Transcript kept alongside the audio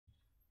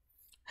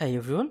Hi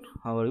everyone,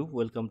 how are you?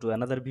 Welcome to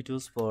another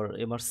videos for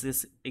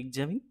MRCS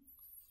examining.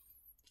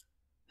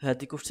 Here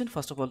the question,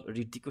 first of all,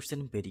 read the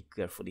question very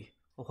carefully.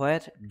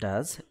 Where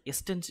does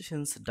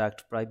extensions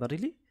duct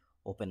primarily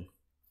open?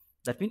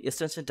 That means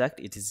extension duct,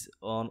 it is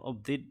on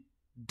of the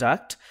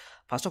duct.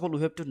 First of all,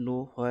 we have to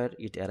know where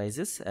it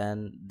arises,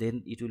 and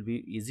then it will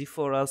be easy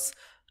for us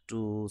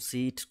to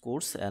see its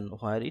course and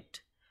where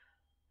it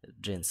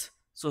drains.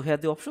 So here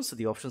the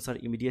options are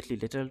immediately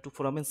lateral to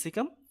foramen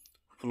cecum,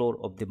 floor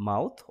of the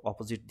mouth,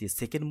 opposite the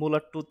second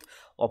molar tooth,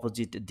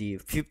 opposite the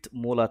fifth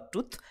molar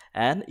tooth,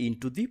 and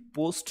into the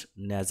post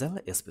nasal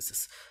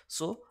spaces.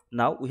 So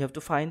now we have to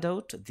find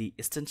out the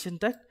extension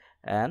duct,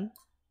 and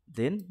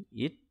then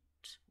it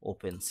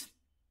opens.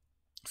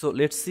 So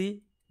let's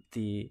see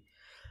the,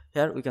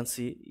 here we can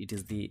see it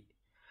is the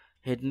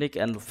head, neck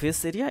and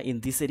face area.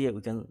 In this area we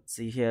can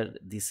see here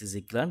this is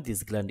a gland,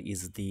 this gland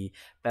is the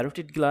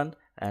parotid gland,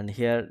 and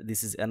here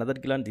this is another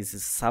gland, this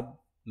is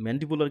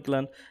submandibular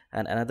gland,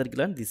 and another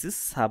gland, this is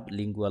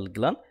sublingual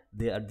gland.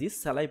 They are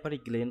this salivary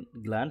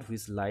gland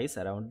which lies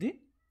around the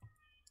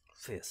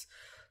face.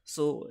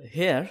 So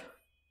here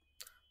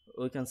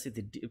we can see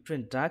the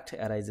different duct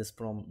arises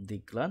from the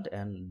gland,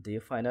 and they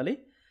finally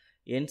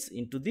ends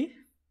into the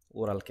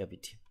oral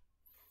cavity.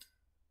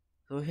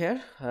 So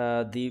here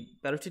the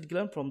parotid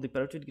gland, from the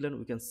parotid gland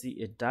we can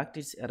see a duct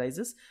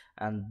arises,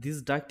 and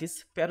this duct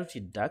is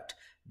parotid duct.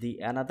 The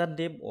another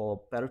name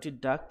of parotid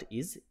duct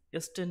is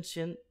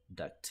extension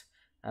duct.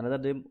 Another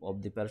name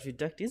of the parotid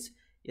duct is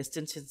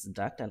extension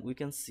duct, and we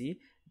can see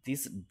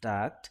this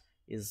duct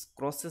is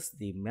crosses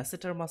the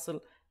masseter muscle,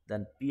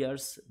 then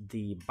pierce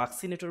the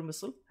buccinator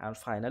muscle, and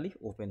finally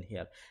open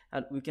here.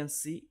 And we can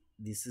see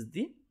this is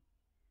the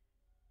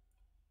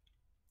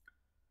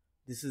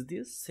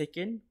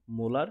second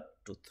molar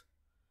tooth.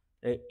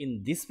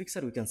 In this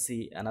picture we can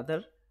see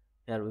another,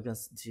 here we can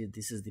see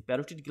this is the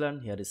parotid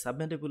gland, here is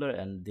submandibular,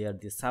 and they are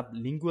the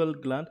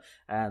sublingual gland,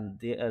 and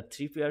there are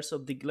three pairs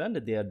of the gland.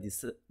 They are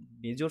the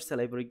major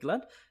salivary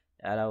gland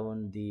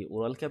around the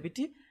oral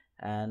cavity,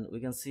 and we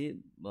can see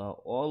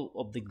all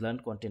of the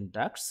gland contain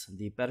ducts.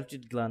 The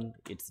parotid gland,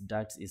 its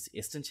duct is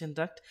extension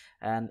duct,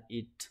 and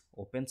it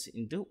opens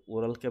into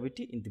oral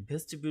cavity in the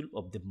vestibule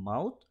of the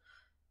mouth,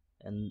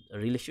 and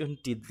relation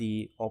to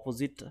the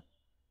opposite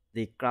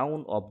the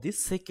crown of the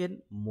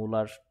second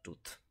molar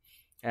tooth.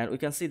 And we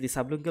can see the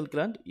sublingual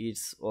gland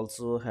is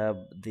also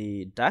have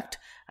the duct,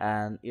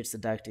 and its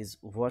duct is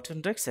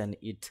Wharton duct, and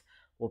it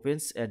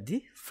opens at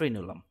the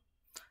frenulum.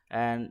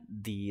 And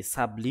the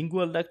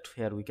sublingual duct,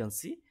 here we can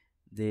see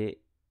they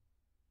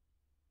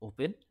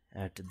open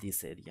at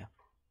this area.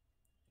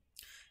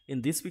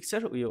 In this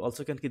picture we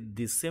also can get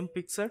the same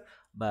picture,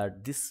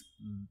 but this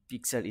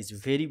picture is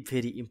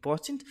very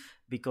important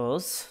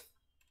because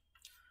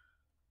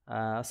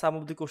some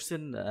of the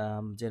question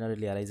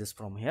generally arises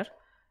from here.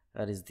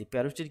 That is the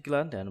parotid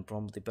gland, and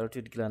from the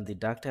parotid gland the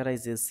duct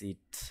arises,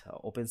 it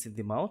opens in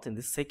the mouth, and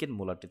the second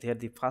molar tooth. Here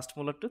the first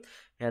molar tooth,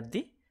 here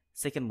the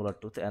second molar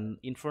tooth, and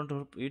in front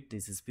of it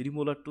this is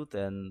premolar tooth,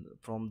 and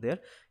from there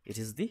it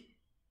is the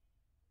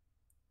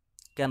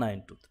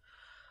canine tooth.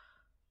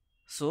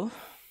 So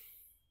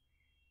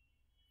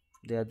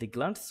they are the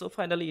glands. So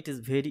finally it is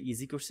very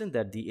easy question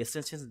that the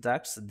extension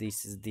ducts,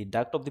 this is the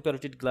duct of the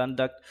parotid gland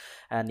duct,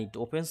 and it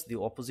opens the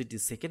opposite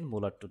is second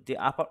molar tooth. The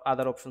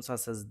other options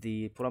such as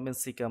the foramen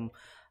cecum,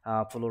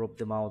 floor of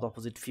the mouth,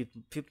 opposite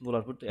fifth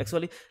molar tooth.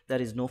 Actually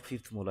there is no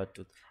fifth molar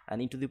tooth,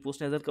 and into the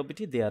postnasal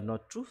cavity they are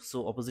not true.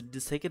 So opposite the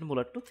second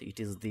molar tooth,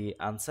 it is the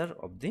answer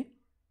of the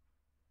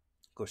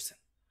question.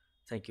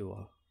 Thank you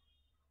all.